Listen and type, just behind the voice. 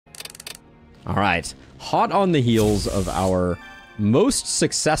All right. Hot on the heels of our most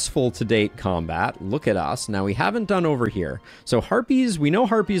successful to date combat. Look at us. Now, we haven't done over here. So harpies, we know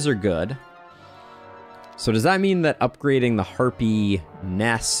harpies are good. So does that mean that upgrading the harpy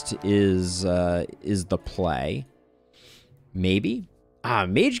nest is the play? Maybe.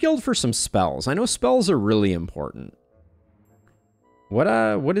 Mage Guild for some spells. I know spells are really important.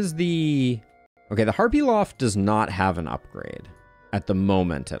 What is the... Okay, the Harpy Loft does not have an upgrade. At the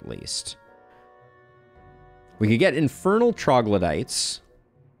moment, at least. We could get Infernal Troglodytes.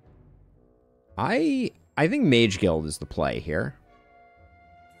 I think Mage Guild is the play here.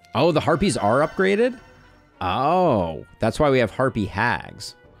 Oh, the Harpies are upgraded? Oh, that's why we have Harpy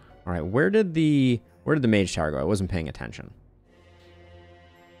Hags. All right, where did the Mage Tower go? I wasn't paying attention.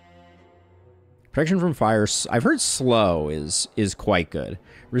 Protection from fire. I've heard slow is quite good.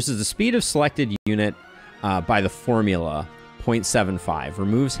 Reduces the speed of selected unit by the formula 0.75.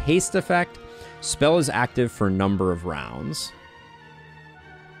 Removes haste effect. Spell is active for a number of rounds.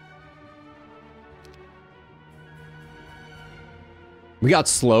 We got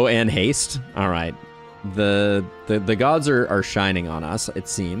slow and haste. All right. The gods are shining on us, it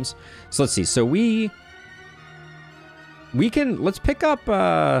seems. So let's see. So we can, let's pick up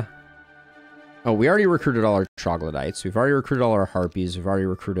oh, we already recruited all our troglodytes. We've already recruited all our harpies. We've already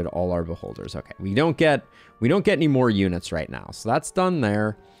recruited all our beholders. Okay. We don't get any more units right now. So that's done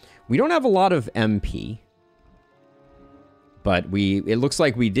there. We don't have a lot of MP. But it looks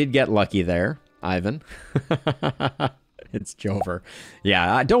like we did get lucky there, Ivan. It's Jover.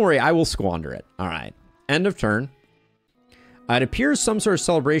 Yeah, don't worry, I will squander it. All right. End of turn. It appears some sort of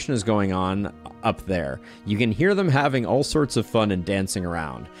celebration is going on up there. You can hear them having all sorts of fun and dancing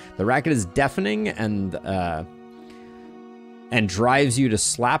around. The racket is deafening and drives you to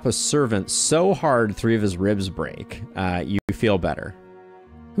slap a servant so hard 3 of his ribs break. You feel better.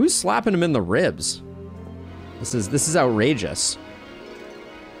 Who's slapping him in the ribs? This is outrageous.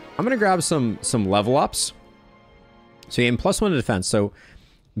 I'm gonna grab some level ups. So you gain +1 to defense. So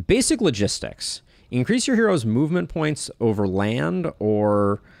basic logistics. Increase your hero's movement points over land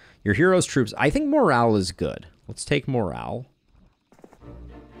or your hero's troops. I think morale is good. Let's take morale.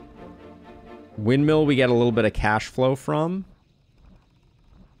 Windmill we get a little bit of cash flow from.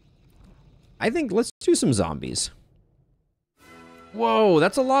 I think let's do some zombies. Whoa,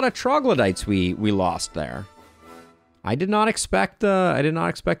 that's a lot of troglodytes we lost there. I did not expect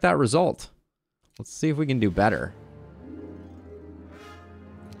that result. Let's see if we can do better.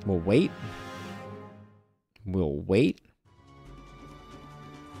 We'll wait. We'll wait.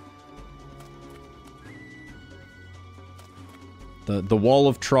 The wall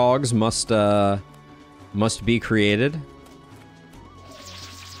of trogs must be created.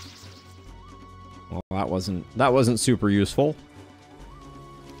 Well, that wasn't super useful.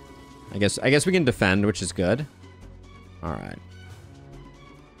 I guess we can defend, which is good. All right.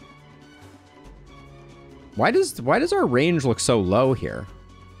 Why does our range look so low here?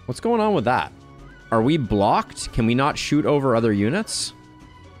 What's going on with that? Are we blocked? Can we not shoot over other units?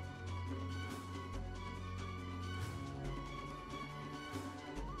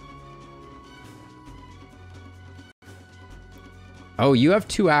 Oh, you have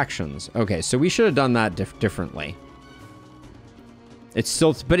 2 actions. Okay, so we should have done that differently. It's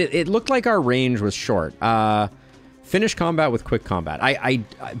still, but it looked like our range was short. Finish combat with quick combat. I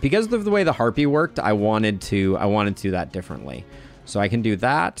because of the way the harpy worked, I wanted to do that differently. So I can do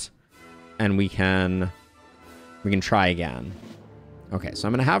that, and we can try again. Okay, so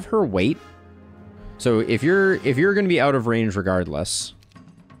I'm gonna have her wait. So if you're gonna be out of range regardless.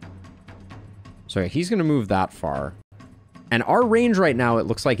 So he's gonna move that far. And our range right now, it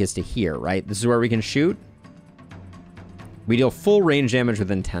looks like, is to here, right? This is where we can shoot. We deal full range damage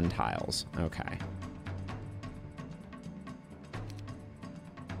within 10 tiles. Okay.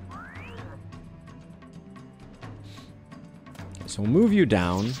 So we'll move you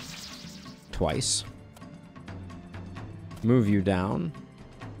down twice. Move you down.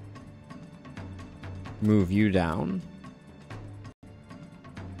 Move you down.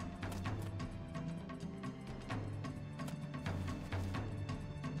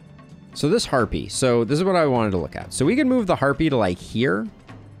 So this harpy. So this is what I wanted to look at. So we can move the harpy to like here.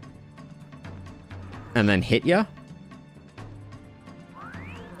 And then hit ya.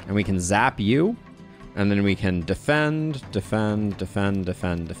 And we can zap you. And then we can defend, defend, defend,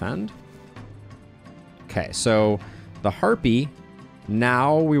 defend, defend. Okay, so the harpy,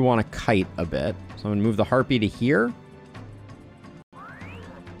 now we want to kite a bit. So I'm going to move the harpy to here.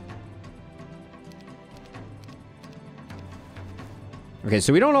 Okay,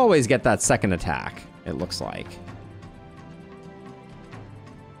 so we don't always get that second attack, it looks like.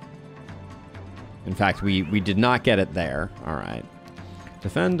 In fact, we did not get it there. All right.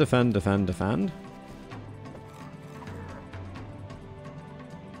 Defend, defend, defend, defend.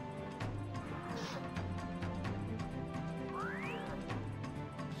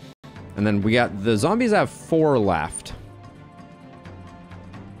 And then we got the zombies have 4 left.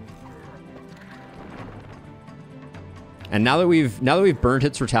 And now that we've burnt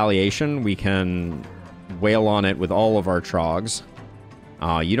its retaliation, we can wail on it with all of our Troggs.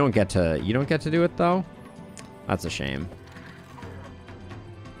 Oh, you don't get to do it though? That's a shame.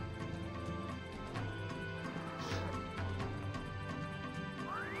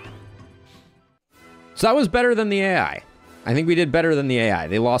 So that was better than the AI. I think we did better than the AI.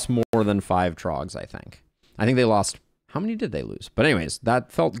 They lost more than 5 Troggs, I think. I think they lost... How many did they lose? But anyways,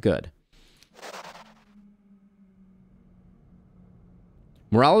 that felt good.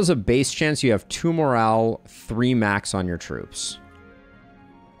 Morale is a base chance. You have 2 morale, 3 max on your troops.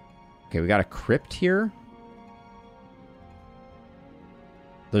 Okay, we got a crypt here.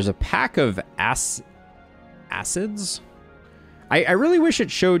 There's a pack of acids. I really wish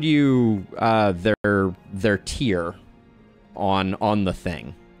it showed you their tier on the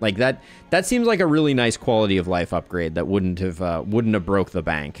thing. Like that seems like a really nice quality of life upgrade that wouldn't have broke the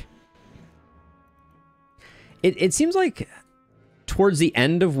bank. It seems like towards the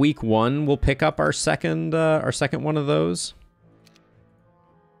end of week 1 we'll pick up our second one of those.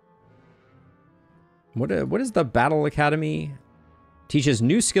 What is the Battle Academy? Teaches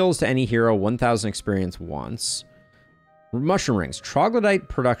new skills to any hero, 1,000 experience once. Mushroom rings. Troglodyte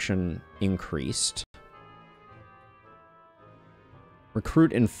production increased.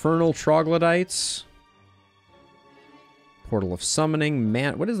 Recruit infernal troglodytes. Portal of summoning.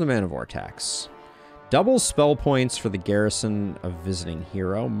 What is the Mana Vortex? Double spell points for the garrison of visiting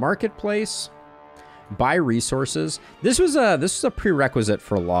hero. Marketplace. Buy resources. This was a prerequisite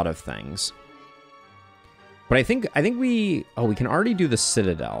for a lot of things. But I think we can already do the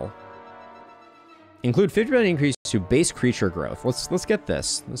Citadel. Include 50% increase to base creature growth. Let's get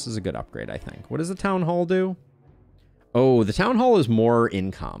this. This is a good upgrade, I think. What does the Town Hall do? Oh, the Town Hall is more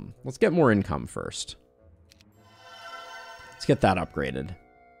income. Let's get more income first. Let's get that upgraded.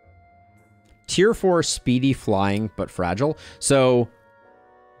 Tier 4 speedy flying, but fragile. So,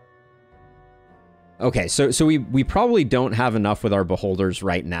 okay, so we probably don't have enough with our beholders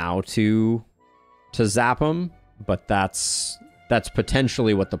right now to zap them, but that's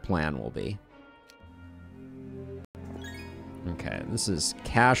potentially what the plan will be. Okay, this is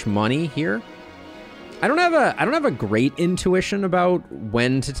cash money here. I don't have a great intuition about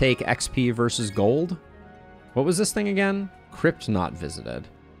when to take XP versus gold. What was this thing again? Crypt not visited.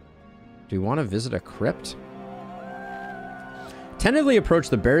 Do we want to visit a crypt? Tentatively approach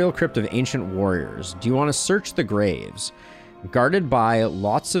the burial crypt of ancient warriors. Do you want to search the graves? Guarded by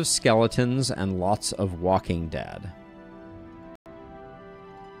lots of skeletons and lots of walking dead.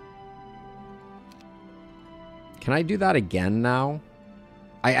 Can I do that again now?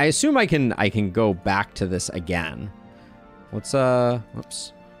 I assume I can go back to this again. Let's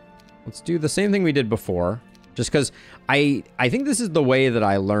whoops. Let's do the same thing we did before. Just because I think this is the way that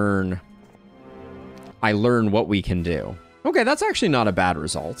I learn what we can do. Okay, that's actually not a bad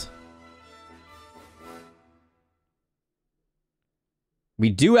result.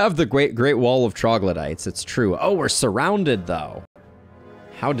 We do have the Great Wall of Troglodytes, it's true. Oh, we're surrounded though.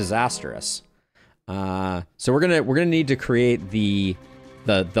 How disastrous. So we're gonna need to create the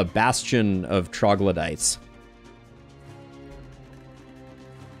bastion of troglodytes.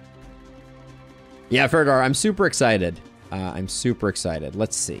 Yeah, Ferdar, I'm super excited. I'm super excited.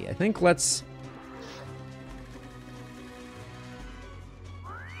 Let's see. I think let's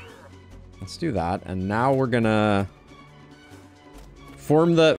do that. And now we're gonna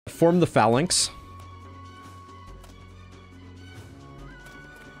form the phalanx.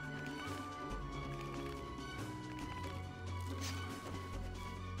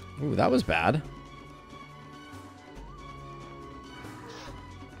 Ooh, that was bad.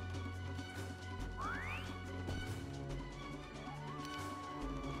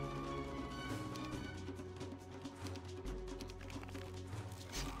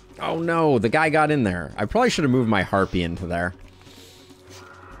 Oh no, the guy got in there. I probably should have moved my harpy into there.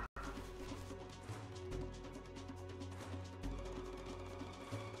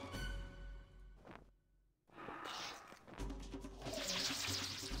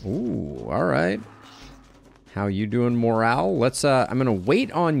 Ooh, all right. How you doing, morale? Let's, I'm gonna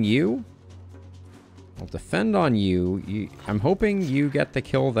wait on you. I'll defend on you. I'm hoping you get the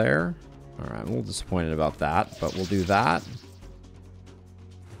kill there. All right, I'm a little disappointed about that, but we'll do that.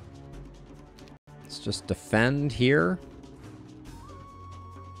 Let's just defend here.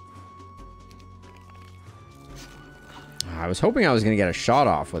 I was hoping I was going to get a shot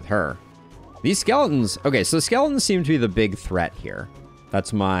off with her. These skeletons... Okay, so the skeletons seem to be the big threat here.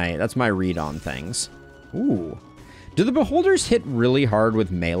 That's my read on things. Ooh. Do the beholders hit really hard with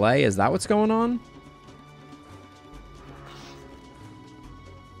melee? Is that what's going on?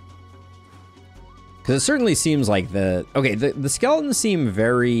 Because it certainly seems like the... Okay, the skeletons seem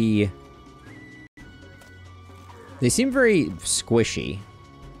very... They seem very squishy.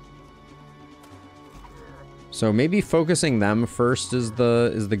 So maybe focusing them first is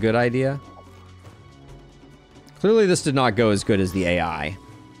the good idea. Clearly this did not go as good as the AI.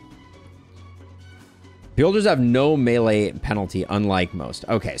 Beholders have no melee penalty, unlike most.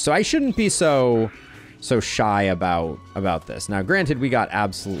 Okay, so I shouldn't be so shy about this. Now, granted, we got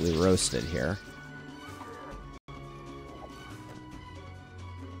absolutely roasted here.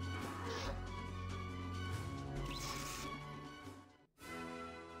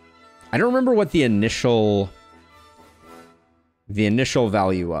 I don't remember what the initial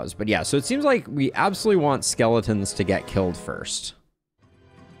value was, but yeah, so it seems like we absolutely want skeletons to get killed first.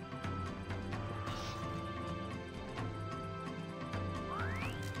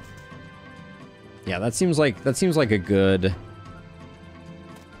 Yeah, that seems like a good...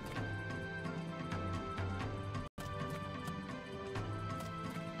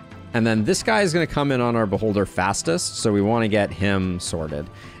 And then this guy is going to come in on our beholder fastest, so we want to get him sorted.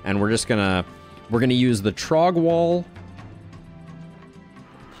 And we're going to use the Trogg wall.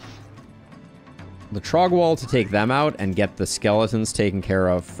 The Trogg wall to take them out and get the skeletons taken care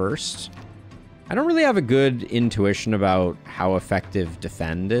of first. I don't really have a good intuition about how effective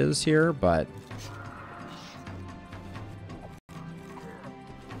defend is here, but...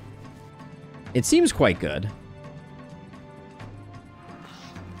 It seems quite good.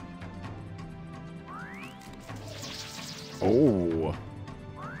 Oh.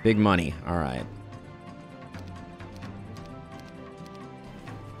 Big money. All right.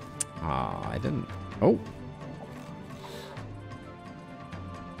 I didn't... Oh.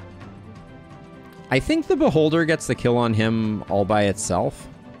 I think the beholder gets the kill on him all by itself.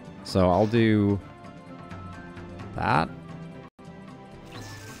 So I'll do that.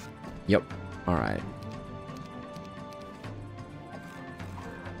 Yep. All right.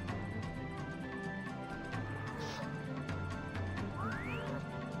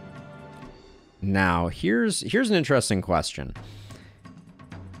 Now, here's an interesting question.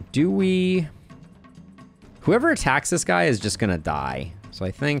 Do we... Whoever attacks this guy is just gonna die. So I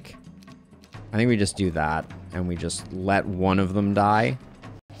think we just do that, and we just let one of them die.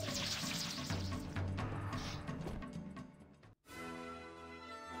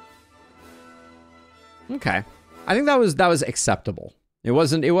 Okay. I think that was acceptable. It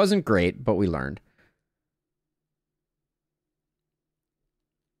wasn't great, but we learned.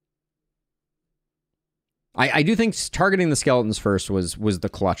 I do think targeting the skeletons first was the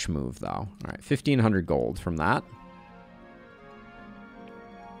clutch move, though. All right, 1,500 gold from that.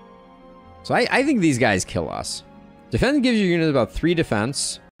 So I think these guys kill us. Defense gives your unit about 3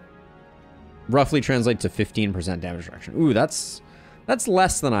 defense. Roughly translates to 15% damage reduction. Ooh, that's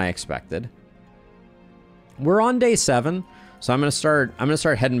less than I expected. We're on day 7, so I'm gonna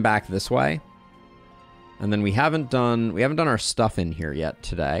start heading back this way. And then we haven't done our stuff in here yet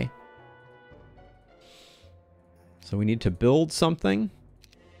today. So we need to build something,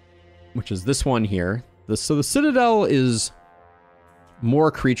 which is this one here. So the Citadel is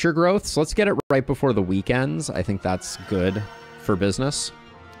more creature growth, so let's get it right before the weekends. I think that's good for business.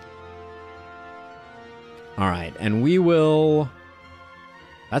 All right, and we will...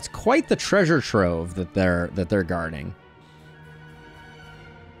 That's quite the treasure trove that they're guarding.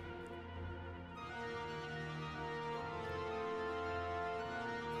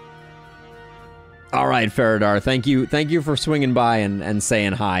 All right, Faradar, thank you for swinging by and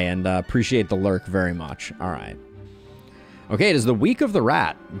saying hi, and appreciate the lurk very much. All right. Okay, it is the week of the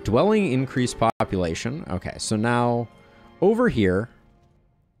rat. Dwelling increased population. Okay, so now over here,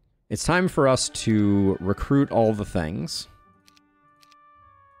 it's time for us to recruit all the things.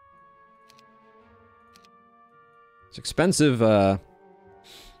 It's expensive.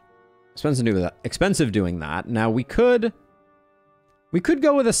 Expensive doing that. Now we could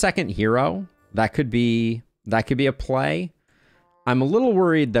go with a second hero. That could be a play. I'm a little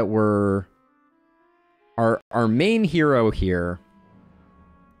worried that our main hero here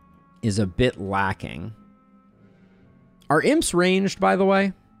is a bit lacking. Are imps ranged, by the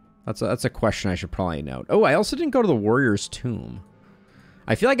way? That's a question I should probably note. Oh, I also didn't go to the warrior's tomb.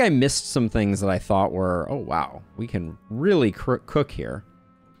 I feel like I missed some things that I thought were, oh wow, we can really cook here.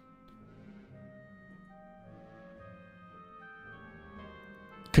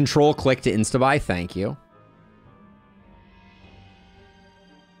 Control click to instabuy, thank you.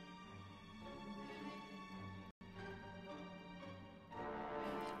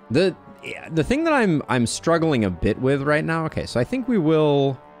 The thing that I'm struggling a bit with right now. Okay, so I think we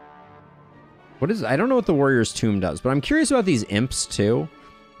will. I don't know what the Warrior's Tomb does, but I'm curious about these imps too.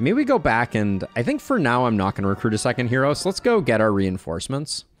 Maybe we go back and I think for now I'm not going to recruit a second hero. So let's go get our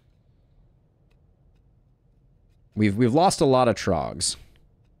reinforcements. We've lost a lot of Troggs.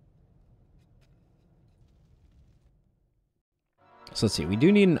 So let's see. We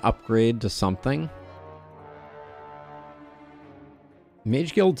do need an upgrade to something.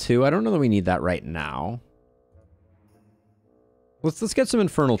 Mage Guild 2. I don't know that we need that right now. Let's get some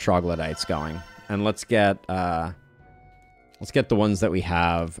Infernal Troglodytes going. And let's get the ones that we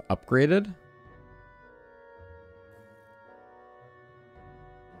have upgraded.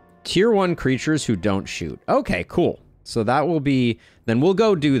 Tier 1 creatures who don't shoot. Okay, cool. So that will be... Then we'll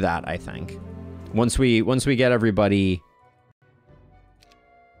go do that, I think. Once we get everybody...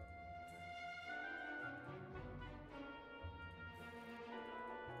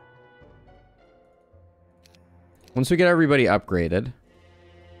 Once we get everybody upgraded.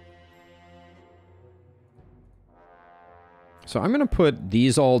 So I'm going to put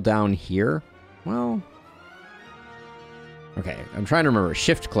these all down here. Well... Okay, I'm trying to remember.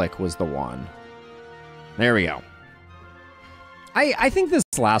 Shift click was the one. There we go. I think this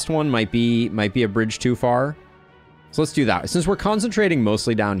last one might be a bridge too far. So let's do that. Since we're concentrating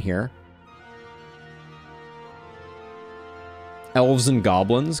mostly down here. Elves and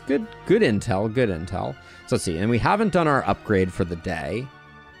goblins. Good intel, good intel. So let's see. And we haven't done our upgrade for the day.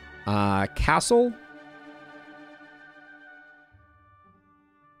 Castle.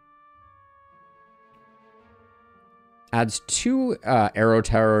 Adds 2 arrow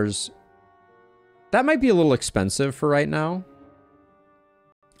towers. That might be a little expensive for right now.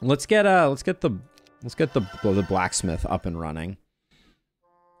 Let's get the blacksmith up and running.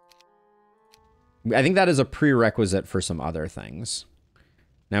 I think that is a prerequisite for some other things.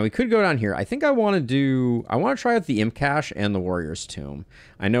 Now we could go down here. I think I want to try out the Imp Cache and the Warrior's Tomb.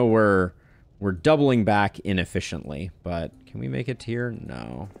 I know we're doubling back inefficiently, but can we make it here?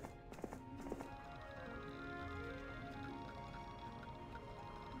 No.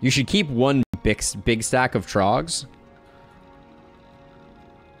 You should keep one big stack of Troggs.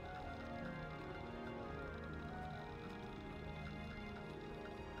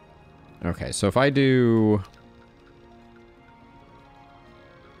 Okay, so if I do...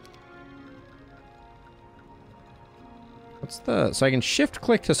 So I can shift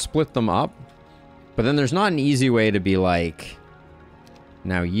click to split them up, but then there's not an easy way to be like,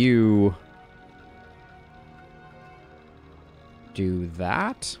 now you... do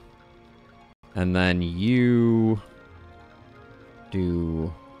that, and then you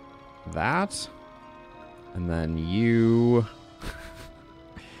do that, and then you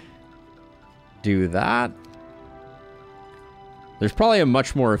do that. There's probably a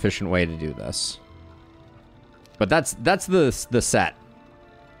much more efficient way to do this, but that's the set.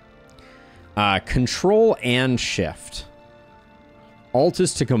 Control and shift. Alt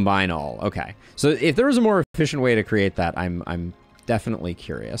is to combine all. Okay, so if there was a more efficient way to create that, I'm definitely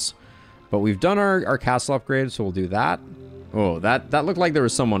curious. But we've done our castle upgrade, so we'll do that. Oh, that looked like there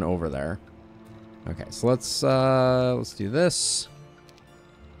was someone over there. Okay, so let's do this.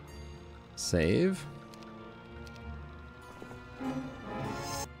 Save.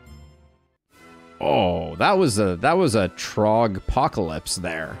 Oh, that was a Trogg apocalypse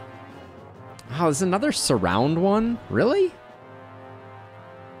there. Oh, there's another surround one? Really?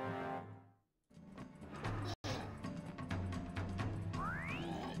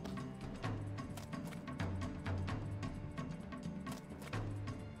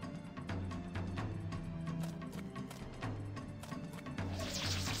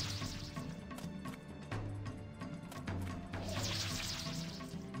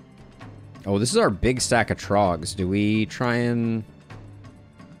 Oh, this is our big stack of Troggs. Do we try and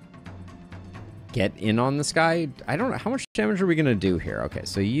get in on this guy? I don't know. How much damage are we going to do here? Okay,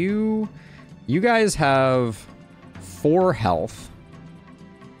 so you guys have 4 health.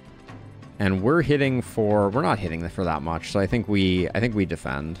 And we're not hitting for that much. So I think we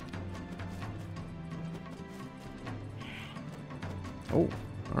defend. Oh,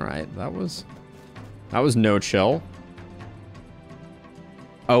 all right. That was no chill.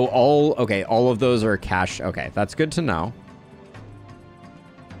 Oh, all of those are cash. Okay, that's good to know.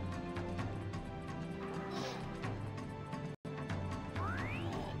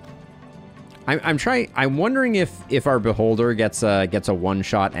 I'm wondering if our beholder gets a one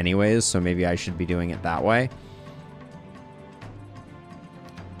shot anyways, so maybe I should be doing it that way.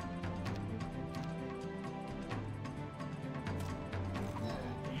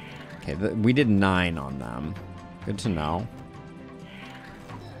 Okay, we did 9 on them. Good to know.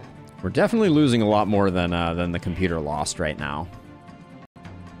 We're definitely losing a lot more than the computer lost right now.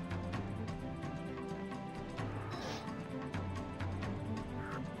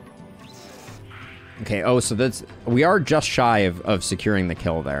 Okay, oh, so we are just shy of securing the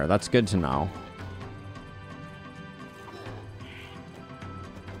kill there. That's good to know.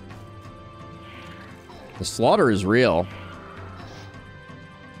 The slaughter is real.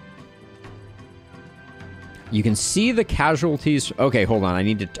 You can see the casualties. Okay, hold on. I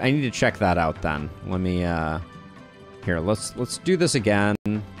need to check that out then. Let me here, let's do this again.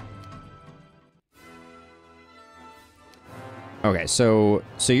 Okay, so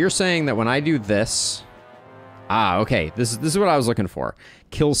you're saying that when I do this, okay, this is what I was looking for.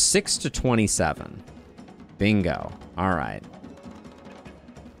 Kill 6 to 27. Bingo. All right.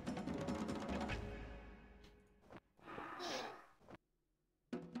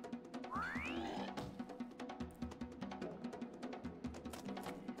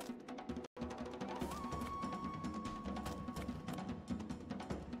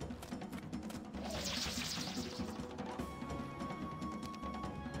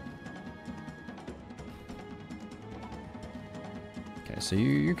 So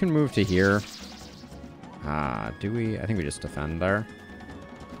you can move to here. Do we? I think we just defend there.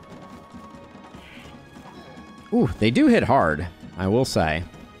 Ooh, they do hit hard, I will say.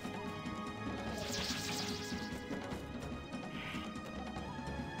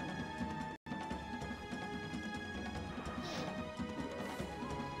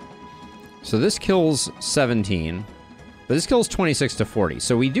 So this kills 17, but this kills 26 to 40.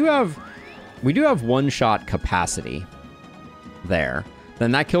 So we do have one-shot capacity there.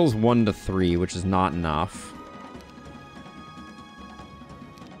 Then that kills 1 to 3, which is not enough.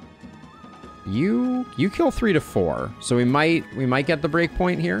 You kill 3 to 4, so we might get the break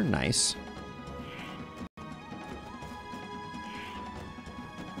point here. Nice.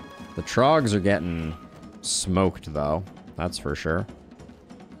 The Troggs are getting smoked though, that's for sure.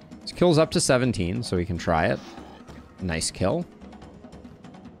 This kills up to 17, so we can try it. Nice kill.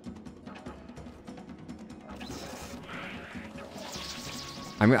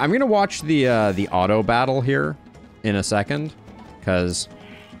 I'm gonna watch the auto battle here in a second, because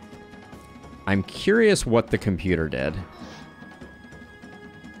I'm curious what the computer did.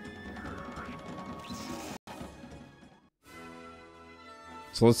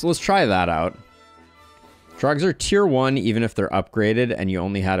 So let's try that out. Trogs are tier 1 even if they're upgraded, and you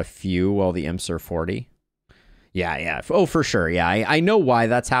only had a few while the imps are 40. Yeah. Oh, for sure. Yeah, I know why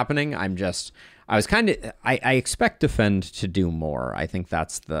that's happening. I expect defend to do more. I think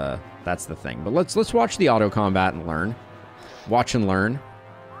that's the thing. But let's watch the auto combat and learn. Watch and learn.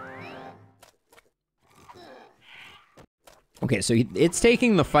 Okay, so it's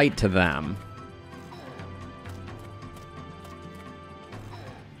taking the fight to them.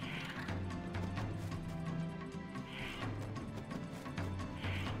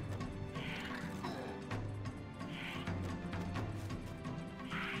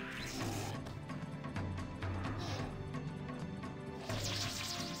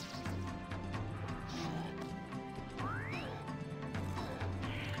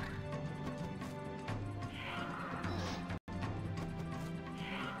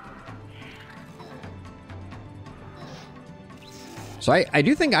 So I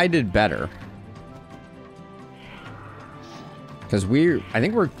do think I did better. Because I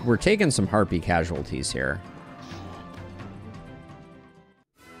think we're taking some Harpy casualties here.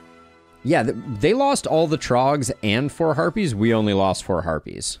 Yeah, they lost all the Trogs and 4 Harpies. We only lost 4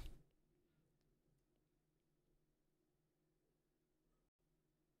 Harpies.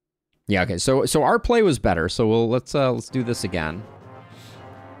 Yeah, okay. So our play was better. So let's do this again.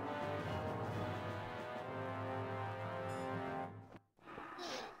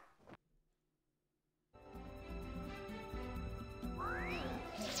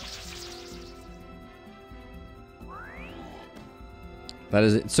 That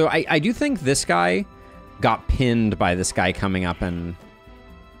is it. So I do think this guy got pinned by this guy coming up and...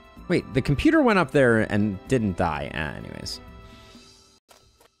 Wait, the computer went up there and didn't die. Anyways.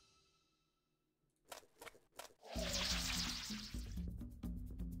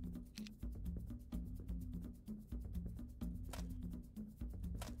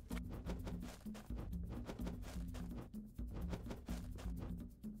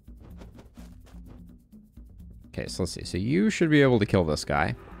 Okay, so let's see. So you should be able to kill this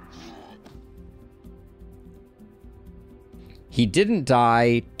guy. He didn't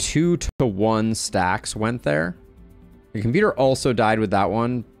die. 2 to 1 stacks went there. The computer also died with that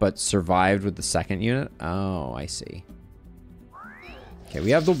one, but survived with the second unit. Oh, I see. Okay, we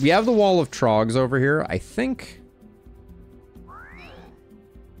have the wall of Trogs over here. I think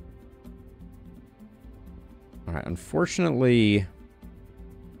All right, unfortunately...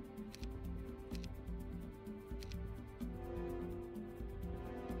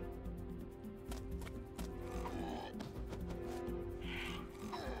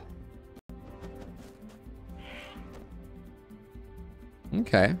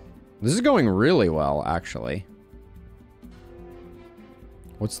 Okay. This is going really well, actually.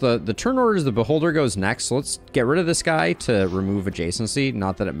 What's the turn order is the Beholder goes next, so let's get rid of this guy to remove adjacency.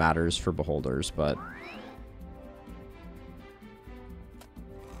 Not that it matters for Beholders, but...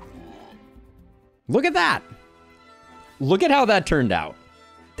 Look at that! Look at how that turned out.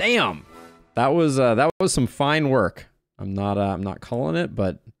 Damn! That was some fine work. I'm not calling it,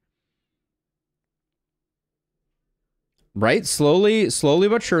 but... Right? Slowly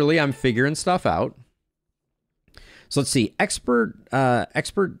but surely, I'm figuring stuff out. So let's see. Expert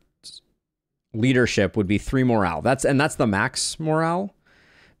leadership would be 3 morale. That's the max morale.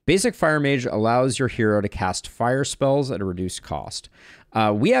 Basic Fire Mage allows your hero to cast fire spells at a reduced cost.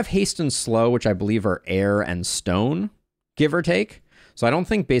 We have haste and slow, which I believe are air and stone, give or take. So I don't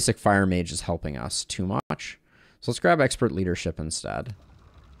think Basic Fire Mage is helping us too much. So let's grab Expert Leadership instead.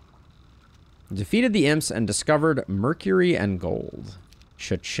 Defeated the imps and discovered mercury and gold.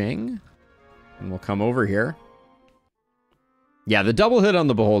 Cha-ching. And we'll come over here. Yeah, the double hit on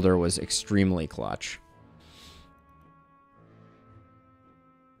the Beholder was extremely clutch.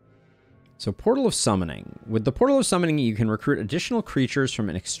 So Portal of Summoning. With the Portal of Summoning, you can recruit additional creatures from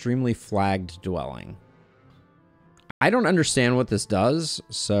an extremely flagged dwelling. I don't understand what this does,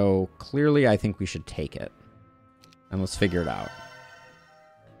 so clearly I think we should take it. And let's figure it out.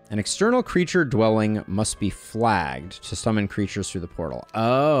 An external creature dwelling must be flagged to summon creatures through the portal.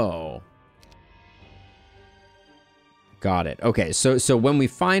 Oh. Got it. Okay, so when we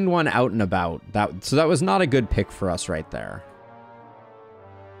find one out and about, that was not a good pick for us right there.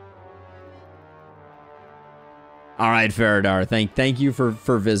 All right, Faradar, thank you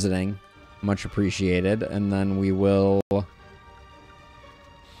for visiting. Much appreciated. And then we will...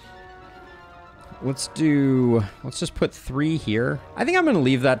 Let's just put 3 here. I think I'm going to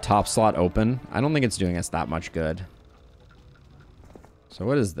leave that top slot open. I don't think it's doing us that much good. So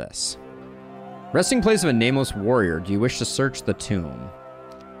what is this? Resting place of a nameless warrior. Do you wish to search the tomb?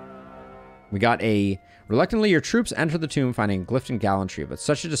 We got a... Reluctantly, your troops enter the tomb finding glyph and gallantry, but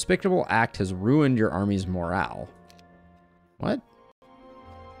such a despicable act has ruined your army's morale. What?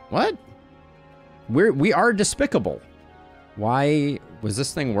 What? We are despicable. Why was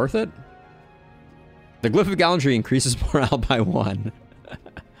this thing worth it? The glyph of gallantry increases morale by 1.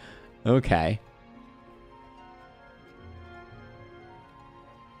 Okay.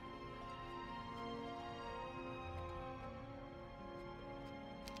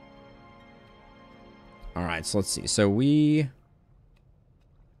 All right, so let's see. So we...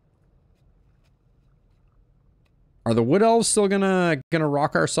 Are the Wood Elves still gonna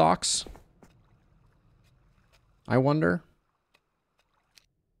rock our socks? I wonder.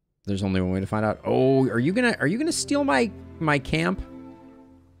 There's only one way to find out. Oh, are you gonna steal my camp?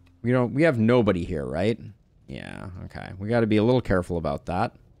 You know, we have nobody here, right? Yeah, okay. We got to be a little careful about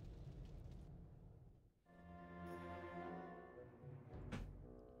that.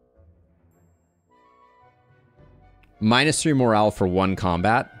 -3 morale for 1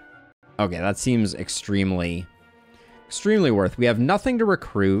 combat. Okay, that seems extremely worth. We have nothing to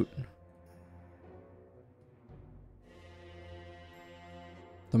recruit.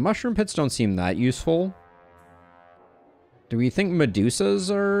 The mushroom pits don't seem that useful. Do we think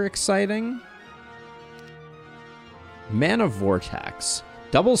Medusas are exciting? Mana Vortex.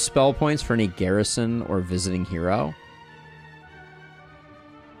 Double spell points for any garrison or visiting hero.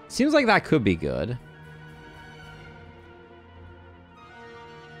 Seems like that could be good.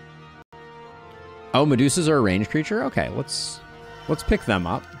 Oh, Medusas are a ranged creature? Okay, let's pick them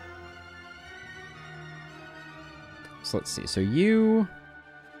up. So let's see. So you...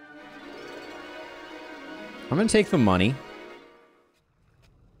 I'm going to take the money.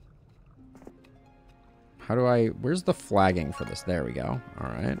 How do I... Where's the flagging for this? There we go. All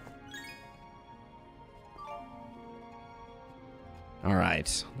right. All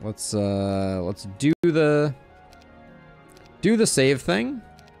right. Let's do the save thing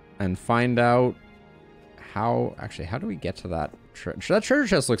and find out how... Actually, how do we get to that? That treasure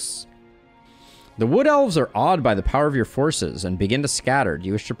chest looks... The Wood Elves are awed by the power of your forces and begin to scatter. Do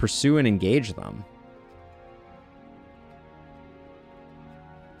you wish to pursue and engage them?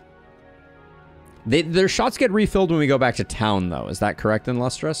 Their shots get refilled when we go back to town, though. Is that correct,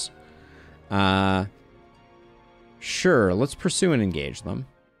 Illustrious? Sure, let's pursue and engage them.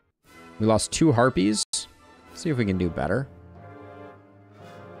 We lost 2 harpies. See if we can do better.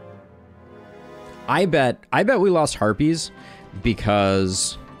 I bet we lost harpies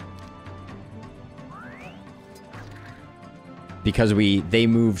because they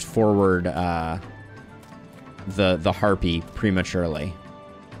moved forward the harpy prematurely.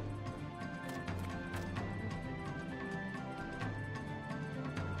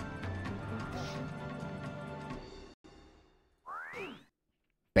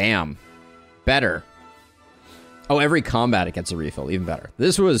 Bam. Better. Oh, every combat it gets a refill. Even better.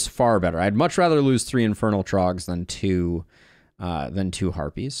 This was far better. I'd much rather lose 3 infernal trogs than 2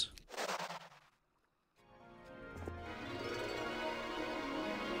 harpies.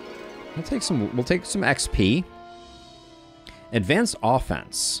 We'll take some XP. Advanced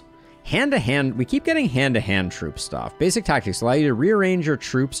offense. Hand-to-hand. We keep getting hand-to-hand troop stuff. Basic tactics allow you to rearrange your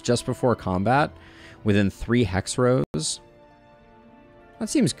troops just before combat within 3 hex rows. That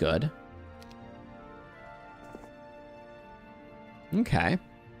seems good. Okay.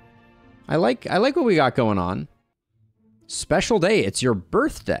 I like what we got going on. Special day. It's your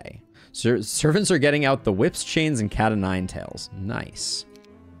birthday. Servants are getting out the whips, chains, and cat o' nine tails. Nice.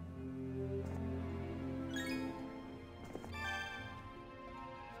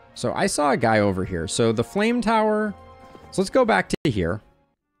 So I saw a guy over here. So the flame tower. So let's go back to here.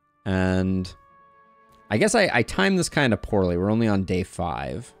 And I guess I timed this kind of poorly. We're only on day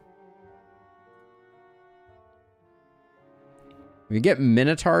 5. We get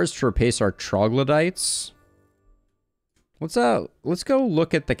minotaurs to replace our troglodytes. Let's go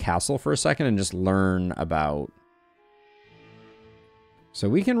look at the castle for a second and just learn about. So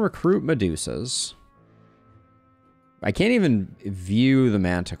we can recruit Medusas. I can't even view the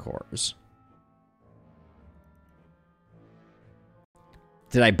manticores.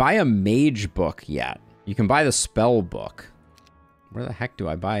 Did I buy a mage book yet? You can buy the spell book. Where the heck do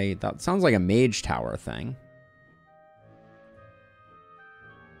I buy? That sounds like a mage tower thing.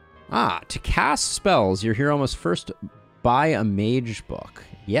 Ah, to cast spells, your hero must first buy a mage book.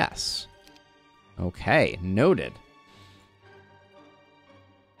 Yes. Okay, noted.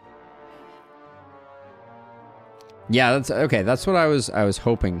 Yeah, that's okay. That's what I was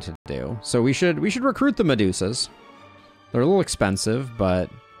hoping to do. So we should recruit the Medusas. They're a little expensive, but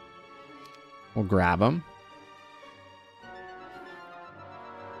we'll grab them.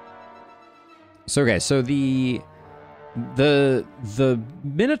 So okay, so the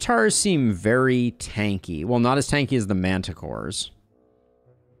minotaurs seem very tanky. Well, not as tanky as the manticores.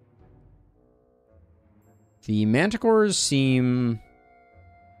 The manticores seem...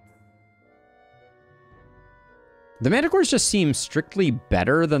 The manticores just seem strictly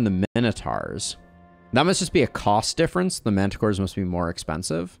better than the minotaurs. That must just be a cost difference. The manticores must be more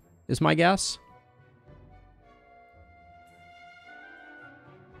expensive, is my guess.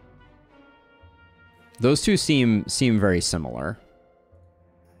 Those two seem very similar.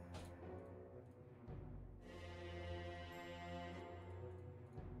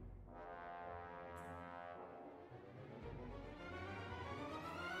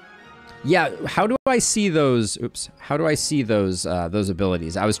 Yeah, how do I see those? Oops. How do I see those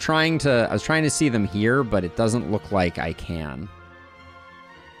abilities? I was trying to see them here, but it doesn't look like I can.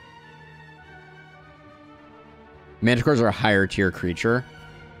 Manticores are a higher tier creature.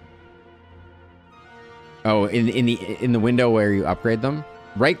 Oh, in the window where you upgrade them,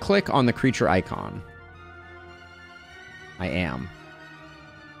 right click on the creature icon. I'm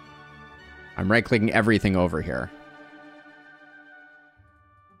right clicking everything over here.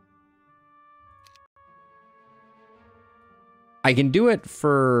 I can do it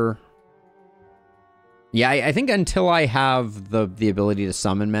for... Yeah, I think until I have the ability to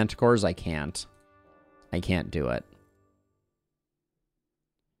summon manticores, I can't do it.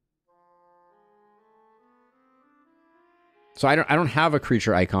 So I don't have a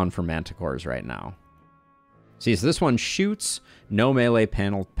creature icon for manticores right now. See, so this one shoots, no melee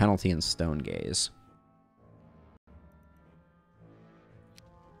penalty, and stone gaze.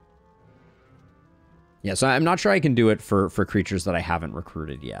 Yeah, so I'm not sure I can do it for creatures that I haven't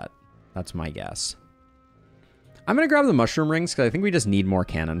recruited yet. That's my guess. I'm going to grab the mushroom rings because I think we just need more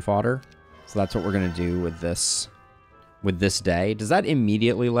cannon fodder. So that's what we're going to do with this day. Does that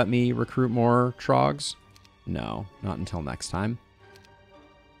immediately let me recruit more trogs? No, not until next time.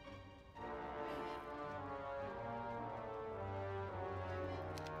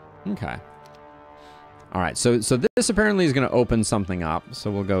 Okay. All right, so this apparently is going to open something up. So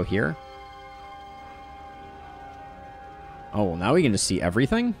we'll go here. Oh, well, now we can just see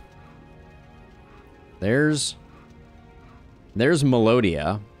everything. There's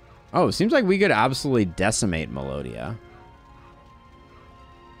Melodia. Oh, it seems like we could absolutely decimate Melodia.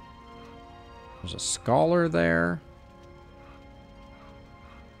 There's a scholar there.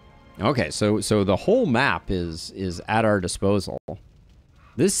 Okay, so the whole map is at our disposal.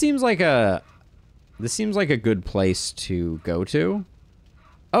 This seems like a good place to go to.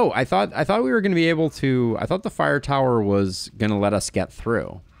 Oh, I thought we were going to be able to. I thought the fire tower was going to let us get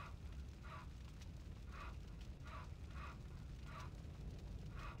through.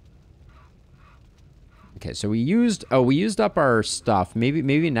 Okay, so we used up our stuff.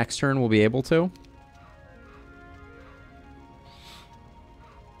 Maybe next turn we'll be able to.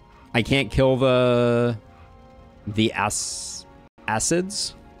 I can't kill the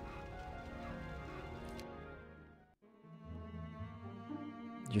acids.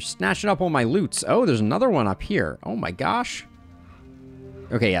 You're snatching up all my loots. Oh, there's another one up here. Oh my gosh.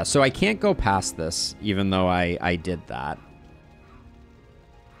 Okay, yeah, so I can't go past this, even though I did that.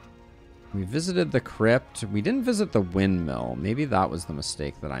 We visited the crypt. We didn't visit the windmill. Maybe that was the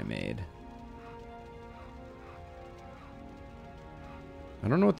mistake that I made. I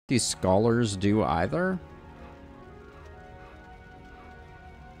don't know what these scholars do either.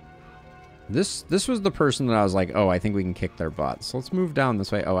 This was the person that I was like, oh, I think we can kick their butt. So let's move down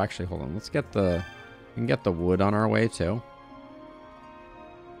this way. Oh, actually, hold on. Let's get the... We can get the wood on our way, too.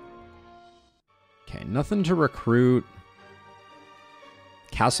 Okay, nothing to recruit.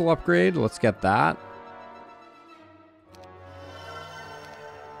 Castle upgrade. Let's get that.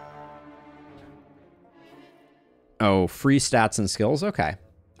 Oh, free stats and skills? Okay.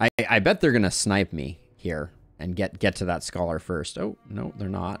 I bet they're going to snipe me here and get to that scholar first. Oh, no, they're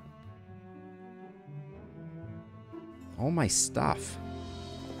not. All my stuff.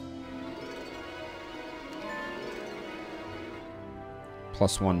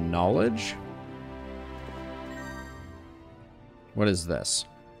 +1 knowledge. What is this?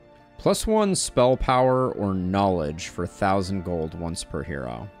 +1 spell power or knowledge for 1,000 gold once per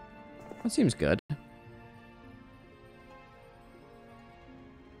hero. That seems good.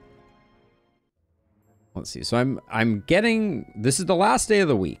 Let's see. So I'm getting... This is the last day of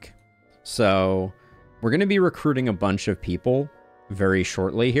the week. So... We're going to be recruiting a bunch of people very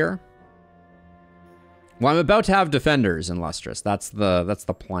shortly here. Well, I'm about to have defenders in Lustrous. That's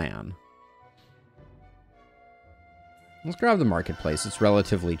the plan. Let's grab the marketplace. It's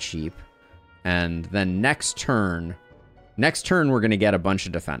relatively cheap. And then next turn we're going to get a bunch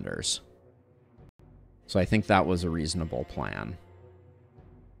of defenders. So I think that was a reasonable plan.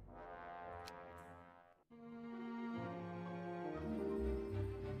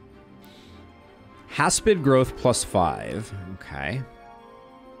 Haspid growth +5. Okay.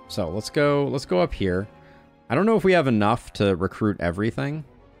 So let's go up here. I don't know if we have enough to recruit everything.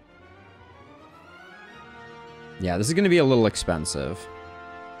 Yeah, this is going to be a little expensive.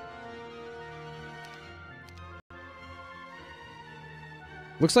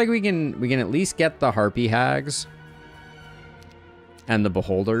 Looks like we can at least get the Harpy Hags and the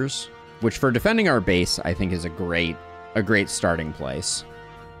Beholders, which for defending our base I think is a great starting place.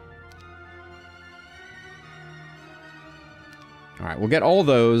 All right, we'll get all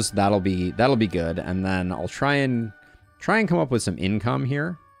those. That'll be good, and then I'll try and come up with some income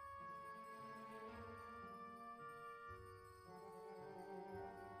here.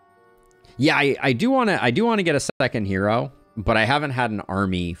 Yeah, I do want to get a second hero, but I haven't had an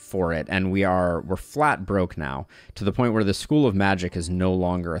army for it, and we're flat broke now to the point where the School of Magic is no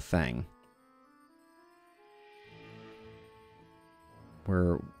longer a thing.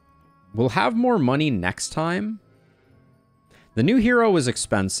 We'll have more money next time. The new hero is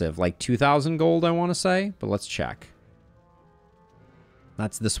expensive, like 2,000 gold, I want to say, but let's check.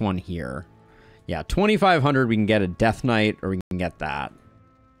 That's this one here. Yeah, 2,500, we can get a Death Knight, or we can get that.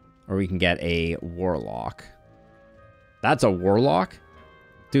 Or we can get a Warlock. That's a Warlock?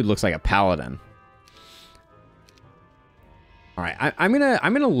 Dude looks like a Paladin. All right, I'm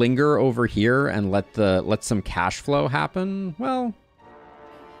gonna linger over here and let some cash flow happen. Well,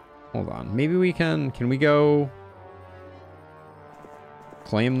 hold on. Maybe we can we go...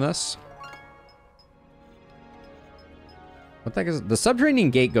 claim this. What the heck is the subterranean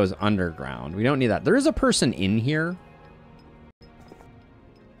gate goes underground? We don't need that. There is a person in here.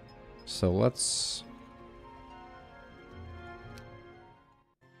 So let's...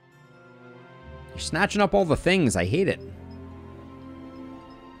 You're snatching up all the things. I hate it.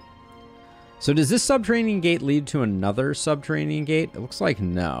 So does this subterranean gate lead to another subterranean gate? It looks like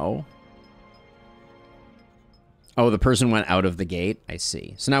no. Oh, the person went out of the gate? I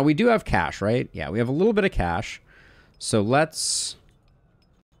see. So now we do have cash, right? Yeah, we have a little bit of cash. So let's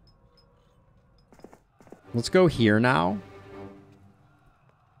go here now.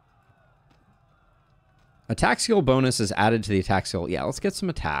 Attack skill bonus is added to the attack skill. Yeah, let's get some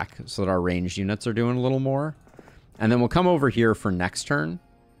attack so that our ranged units are doing a little more. And then we'll come over here for next turn.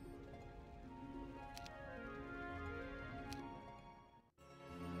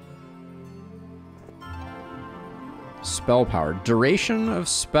 Spell power. Duration of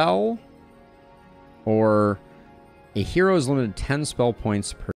spell, or a hero is limited to 10 spell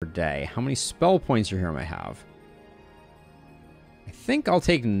points per day. How many spell points your hero might have? I think I'll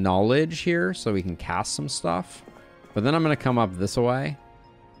take knowledge here so we can cast some stuff. But then I'm going to come up this way.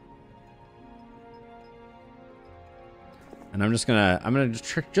 And I'm going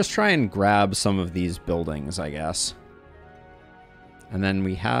to just try and grab some of these buildings, I guess. And then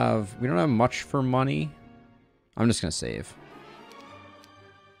we don't have much for money. I'm just going to save.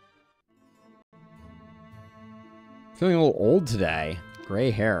 Feeling a little old today.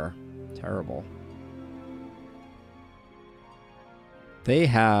 Gray hair. Terrible. They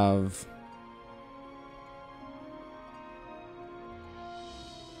have...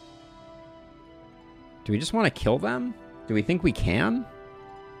 Do we just want to kill them? Do we think we can?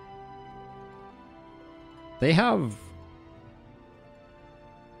 They have...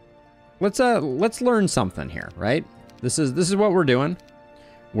 Let's learn something here, right? This is what we're doing.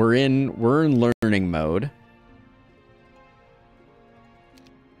 We're in learning mode.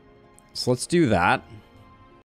 So let's do that.